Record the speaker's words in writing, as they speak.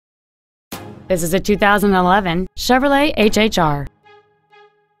This is a 2011 Chevrolet HHR.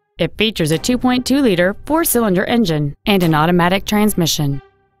 It features a 2.2-liter four-cylinder engine and an automatic transmission.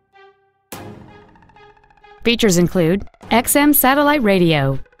 Features include XM satellite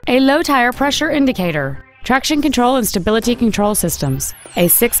radio, a low tire pressure indicator, traction control and stability control systems, a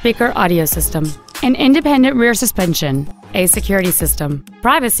 6-speaker audio system, an independent rear suspension, a security system,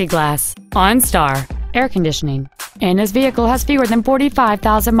 privacy glass, OnStar, air conditioning, and this vehicle has fewer than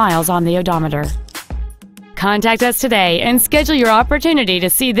 45,000 miles on the odometer. Contact us today and schedule your opportunity to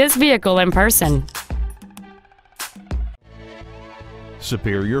see this vehicle in person.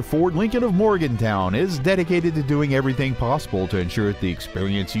 Superior Ford Lincoln of Morgantown is dedicated to doing everything possible to ensure that the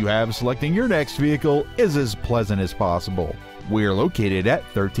experience you have selecting your next vehicle is as pleasant as possible. We are located at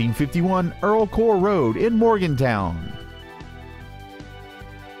 1351 Earl Core Road in Morgantown.